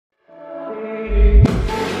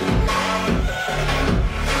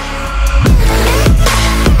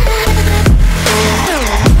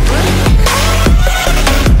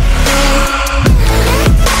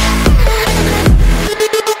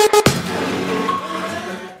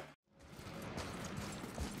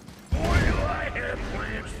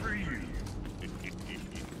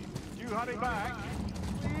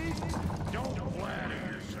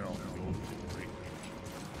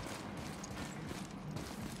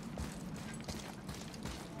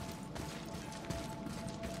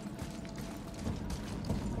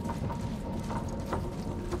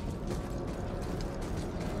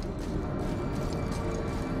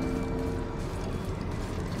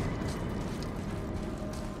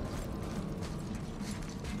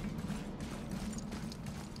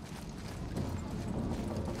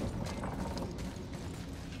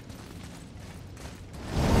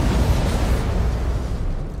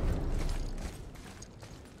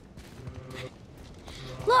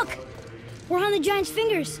Look! We're on the giant's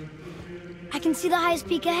fingers. I can see the highest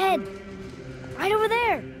peak ahead. Right over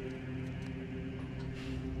there.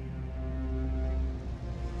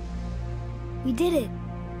 We did it.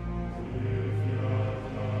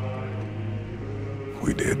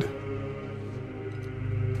 We did.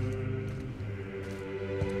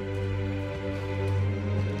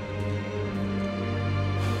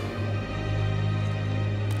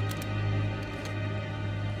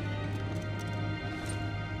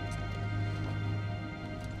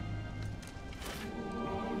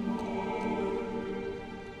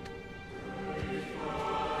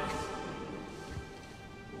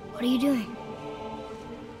 What are you doing?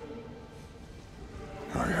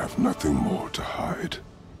 I have nothing more to hide.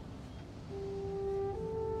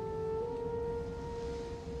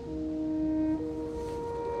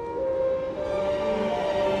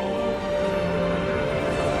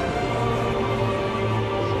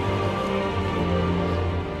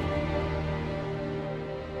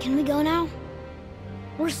 Can we go now?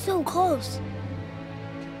 We're so close.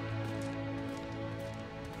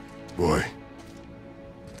 Boy.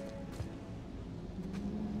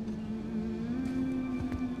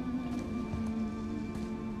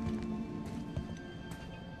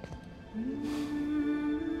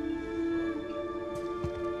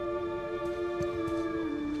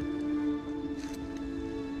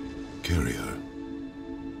 Carry her.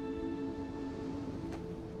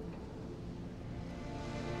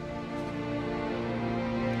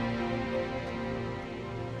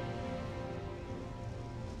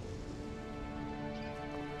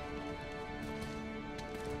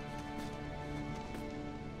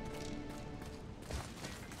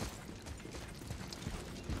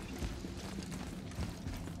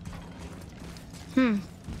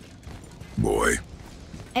 Boy.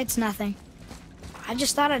 It's nothing. I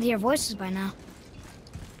just thought I'd hear voices by now.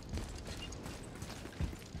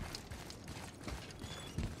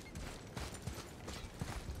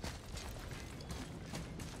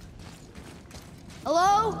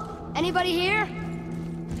 Hello? Anybody here?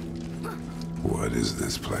 What is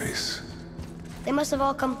this place? They must have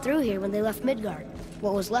all come through here when they left Midgard.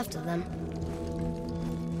 What was left of them.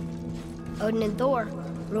 Odin and Thor,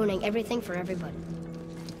 ruining everything for everybody.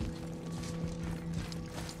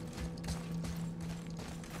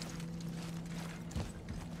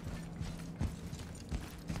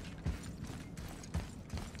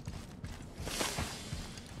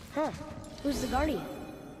 Huh. Who's the Guardian?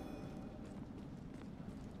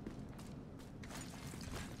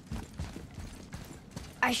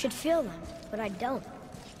 I should feel them, but I don't.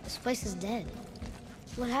 This place is dead.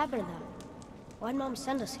 What happened to them? Why'd Mom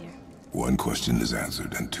send us here? One question is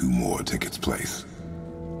answered, and two more take its place.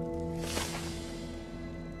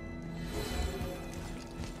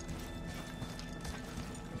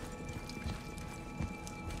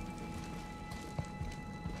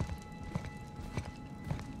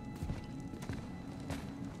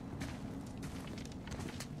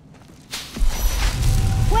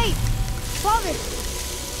 Wait! Father!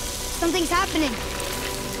 Something's happening!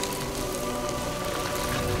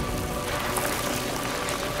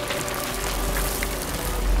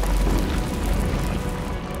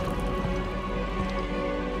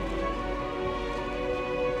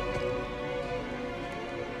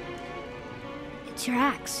 It's your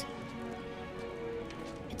axe.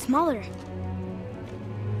 It's smaller.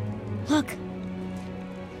 Look!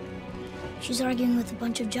 She's arguing with a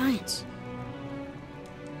bunch of giants.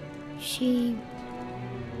 She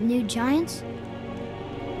knew giants?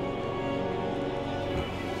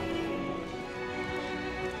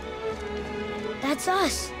 That's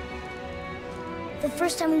us. The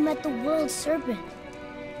first time we met the world serpent.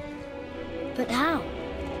 But how?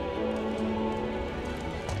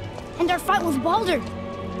 And our fight with Baldur.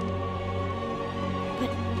 But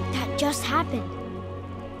that just happened.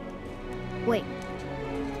 Wait.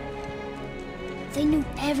 They knew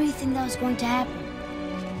everything that was going to happen.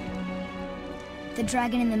 The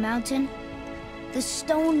dragon in the mountain, the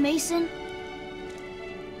stone mason,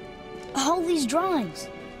 all these drawings.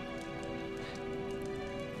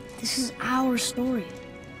 This is our story.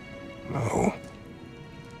 No.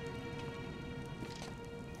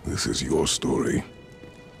 This is your story.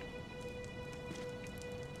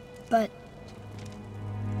 But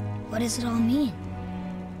what does it all mean?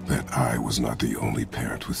 That I was not the only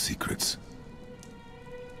parent with secrets.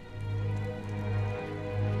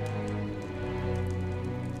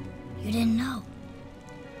 You didn't know.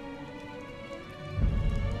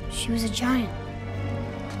 She was a giant.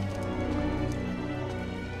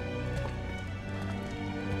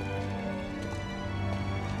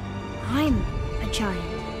 I'm a giant.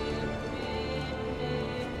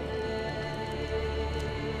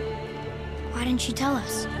 Why didn't she tell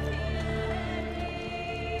us?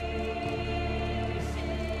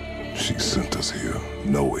 She sent us here,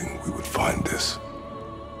 knowing we would find this.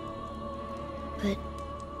 But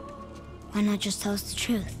why not just tell us the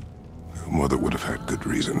truth? Your mother would have had good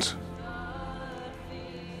reasons.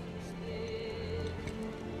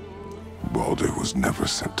 Baldur was never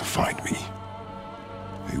sent to find me.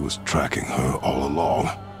 He was tracking her all along,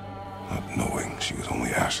 not knowing she was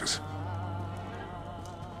only ashes.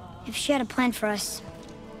 If she had a plan for us,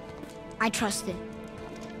 I trust it.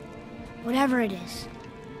 Whatever it is.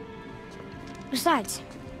 Besides,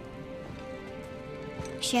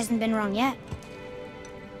 she hasn't been wrong yet.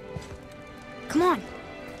 Come on.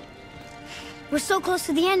 We're so close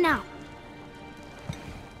to the end now.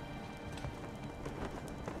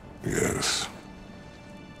 Yes.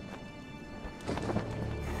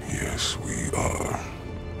 Yes, we are.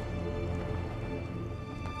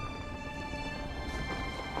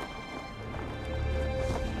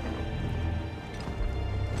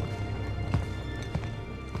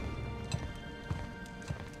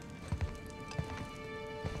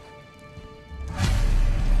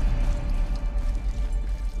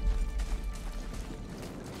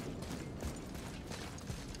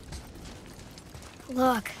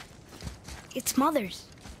 Look, it's Mother's.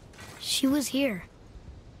 She was here.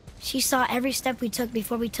 She saw every step we took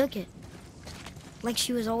before we took it. Like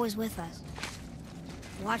she was always with us.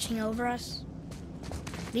 Watching over us.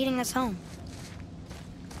 Leading us home.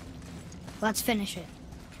 Let's finish it.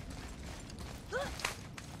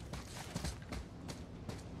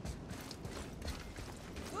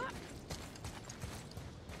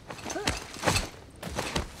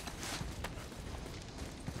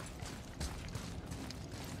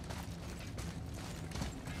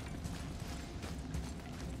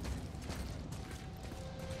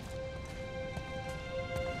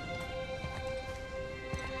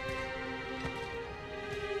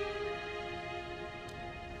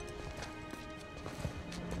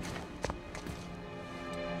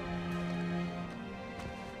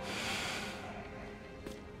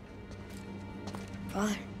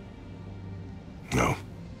 Father. No.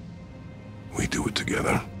 We do it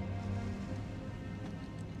together.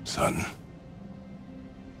 Son.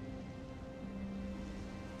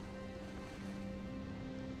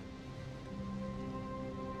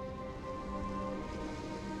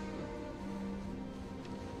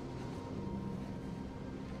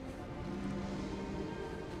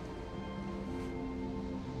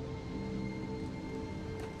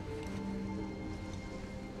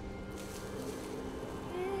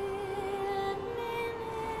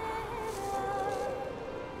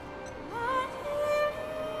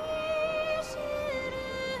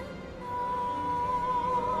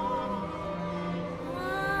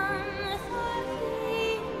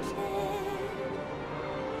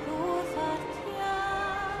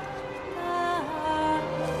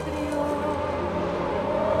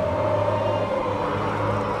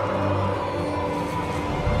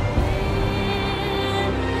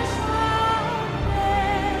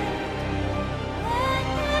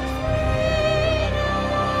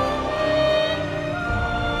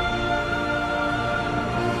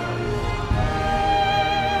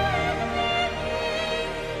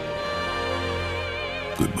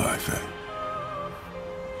 Goodbye, Faye.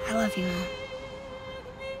 I love you, Mom.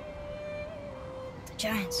 The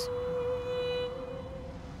giants.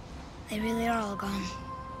 They really are all gone.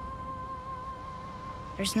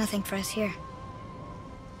 There's nothing for us here.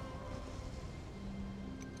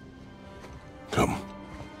 Come.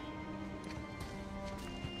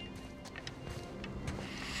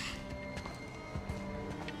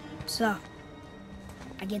 So,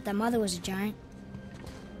 I get that Mother was a giant.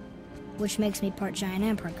 which makes me part giant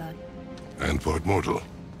and part god. And part mortal.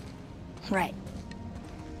 Right.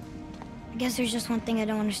 I guess there's just one thing I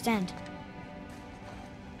don't understand.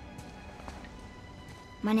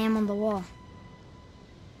 My name on the wall.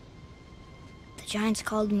 The giants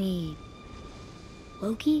called me...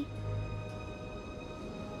 Loki?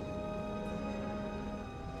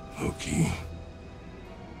 Loki.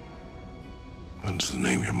 That's the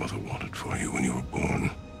name your mother wanted for you when you were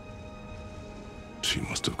born. She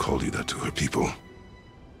must have called you that to her people.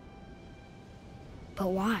 But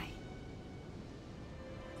why?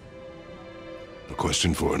 A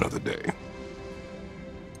question for another day.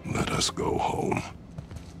 Let us go home.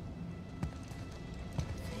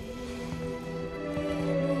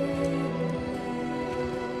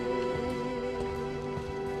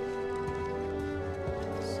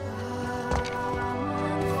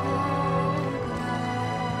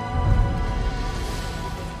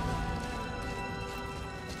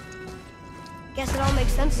 Guess it all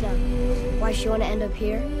makes sense now. Why she want to end up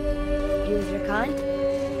here? Be with her kind?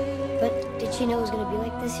 But did she know it was going to be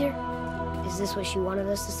like this here? Is this what she wanted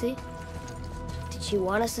us to see? Did she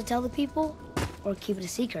want us to tell the people? Or keep it a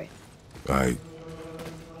secret? I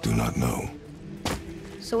do not know.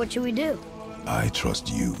 So what should we do? I trust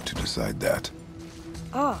you to decide that.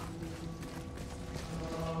 Oh.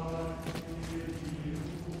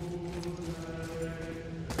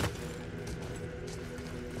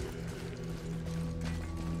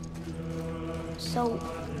 So,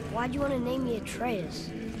 why'd you want to name me Atreus?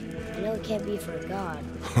 I know it can't be for a god.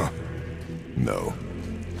 No.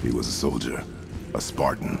 He was a soldier. A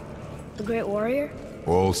Spartan. A great warrior?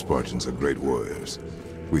 All Spartans are great warriors.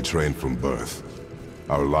 We trained from birth.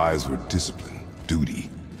 Our lives were discipline, duty,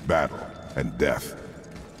 battle, and death.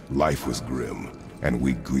 Life was grim, and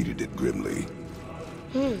we greeted it grimly.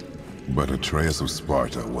 But Atreus of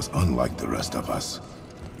Sparta was unlike the rest of us.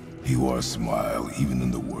 He wore a smile even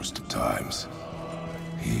in the worst of times.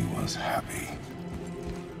 He was happy.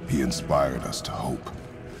 He inspired us to hope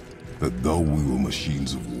that though we were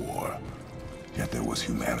machines of war, yet there was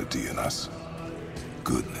humanity in us.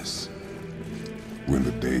 Goodness. When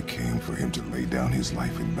the day came for him to lay down his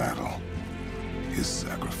life in battle, his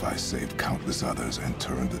sacrifice saved countless others and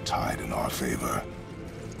turned the tide in our favor.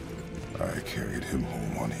 I carried him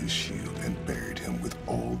home on his shield and buried him with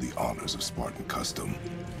all the honors of Spartan custom.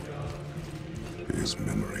 His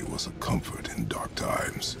memory was a comfort in dark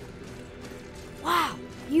times. Wow,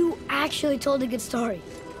 you actually told a good story.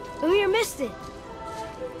 Mimir missed it.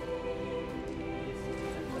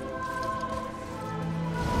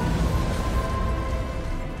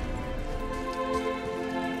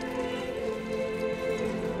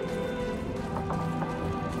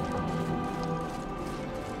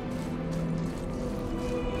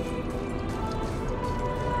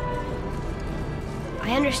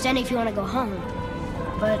 I understand if you want to go home,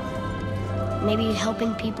 but maybe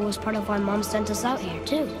helping people was part of why Mom sent us out here,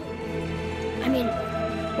 too. I mean,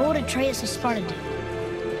 what would Atreus of Sparta do?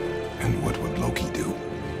 And what would Loki do?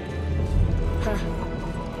 Huh.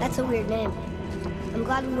 That's a weird name. I'm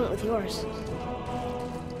glad we went with yours.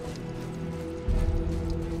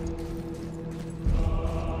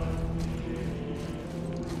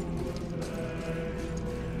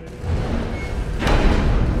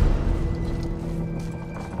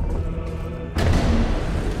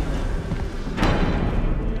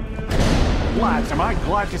 Lads, am I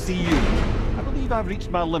glad to see you. I believe I've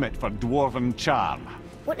reached my limit for dwarven charm.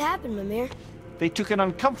 What happened, Mimir? They took an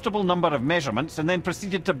uncomfortable number of measurements and then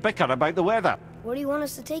proceeded to bicker about the weather. Where do you want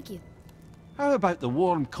us to take you? How about the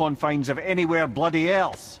warm confines of anywhere bloody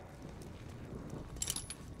else?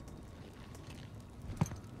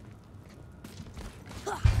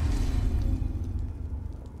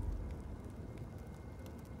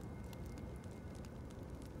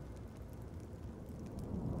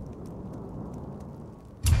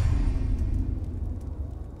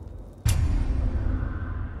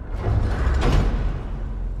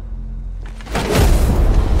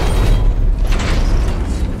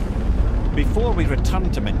 Before we return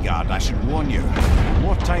to Midgard, I should warn you,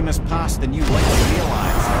 more time has passed than you likely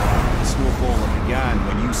realize. The snowfall that began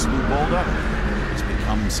when you slew Balder has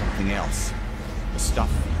become something else. The stuff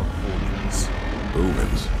of omens.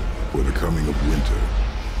 Omens were the coming of winter.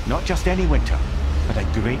 Not just any winter, but a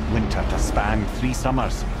great winter to span 3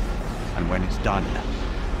 summers. And when it's done,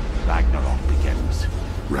 Ragnarok begins.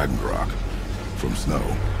 Ragnarok. From snow.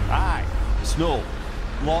 Aye, snow.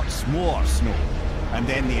 Lots more snow. And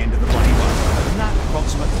then the end of the bloody world. Isn't that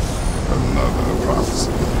approximate? Another prophecy.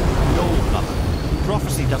 No, brother.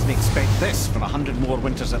 Prophecy doesn't expect this for 100 more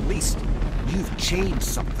winters at least. You've changed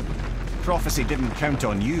something. Prophecy didn't count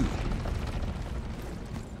on you.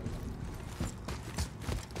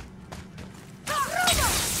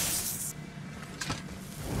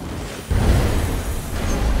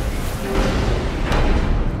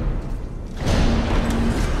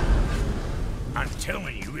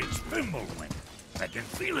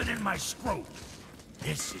 feel it in my scrotum.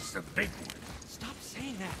 This is the big one. Stop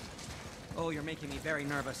saying that. Oh, you're making me very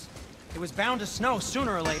nervous. It was bound to snow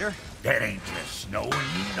sooner or later. That ain't just snow, and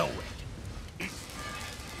you know it.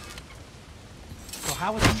 So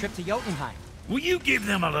how was the trip to Jotunheim? Will you give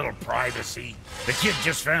them a little privacy? The kid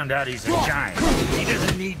just found out he's a giant. He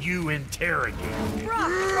doesn't need you interrogating.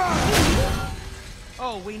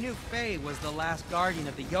 Oh, we knew Faye was the last guardian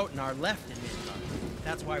of the Jotnar left in Midgard.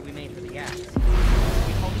 That's why we made her the axe.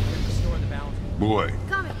 We hoped she could restore the balance. Boy.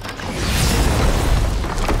 Coming.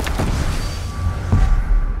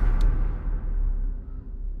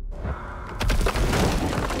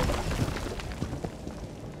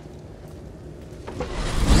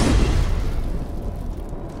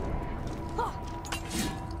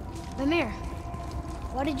 Mimir,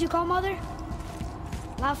 what did you call Mother?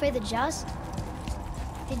 Laufey the Just?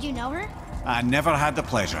 Did you know her? I never had the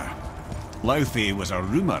pleasure. Laufey was a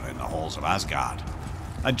rumour in the halls of Asgard.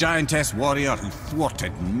 A giantess warrior who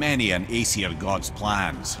thwarted many an Aesir god's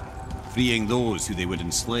plans, freeing those who they would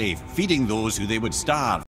enslave, feeding those who they would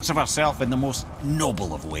starve, of herself in the most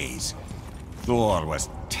noble of ways. Thor was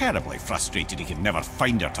terribly frustrated he could never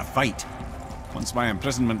find her to fight. Once my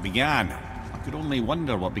imprisonment began, I could only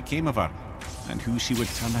wonder what became of her, and who she would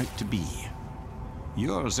turn out to be.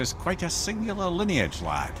 Yours is quite a singular lineage,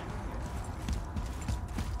 lad.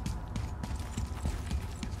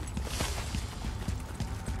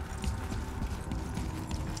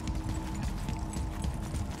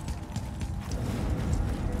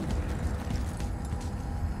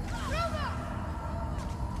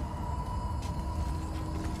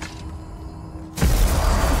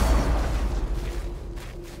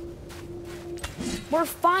 We're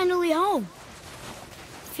finally home.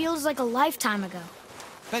 Feels like a lifetime ago.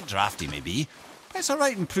 Bit drafty, maybe. It's a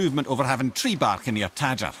right improvement over having tree bark in your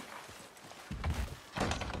tadger.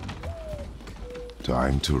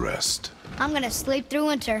 Time to rest. I'm gonna sleep through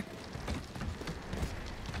winter.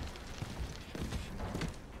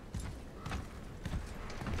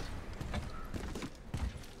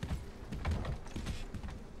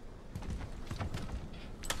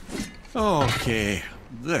 Okay,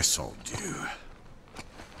 this'll do.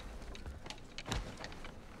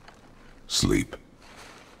 Sleep.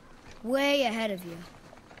 Way ahead of you.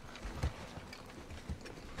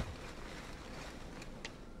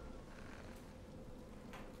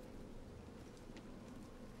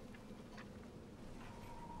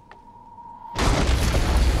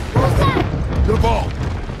 Who's that? To the ball!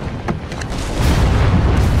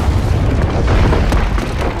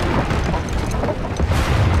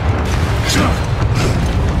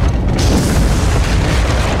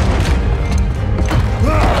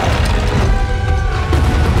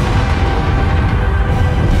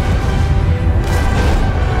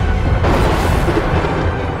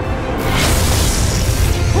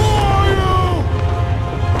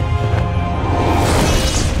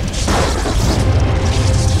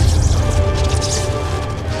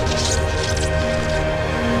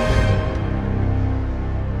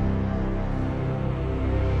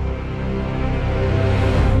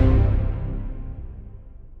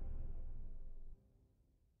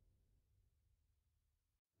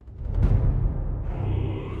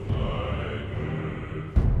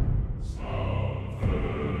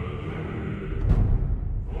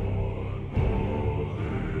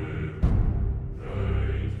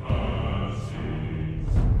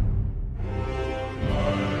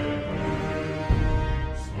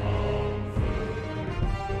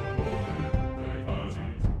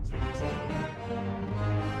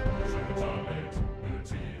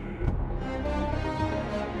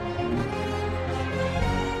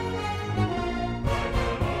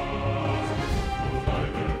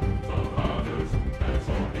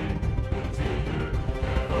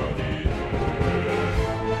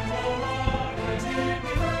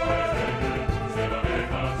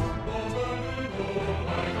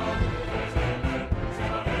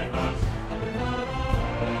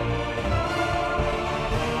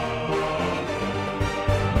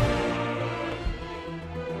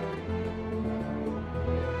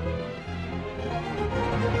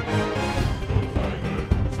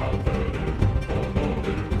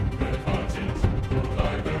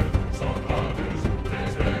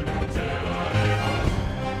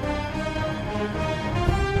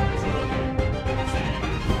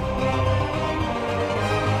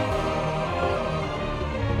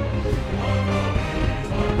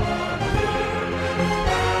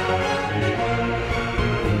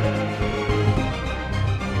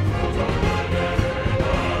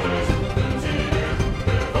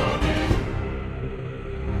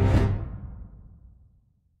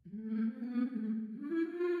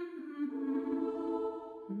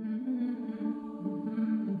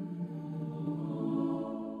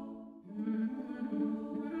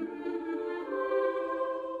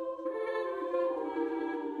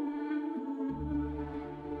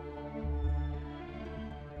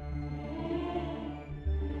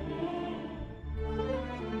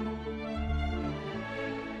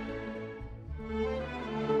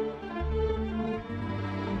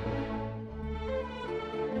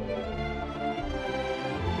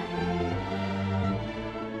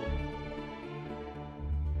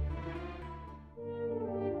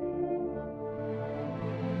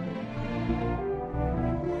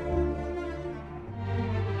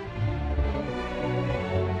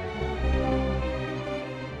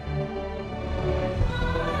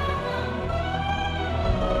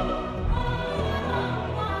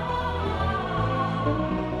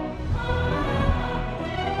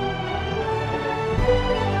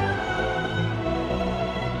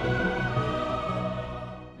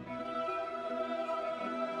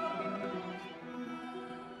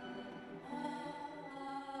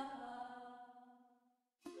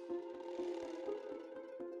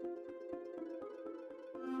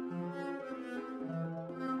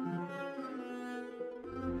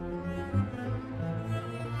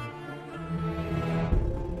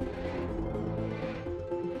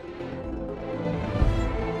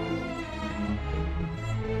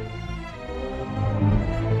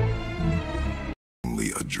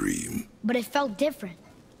 but it felt different.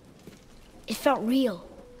 It felt real.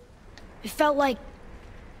 It felt like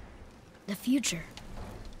the future.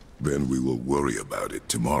 Then we will worry about it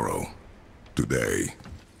tomorrow. Today,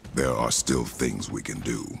 there are still things we can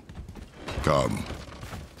do. Come.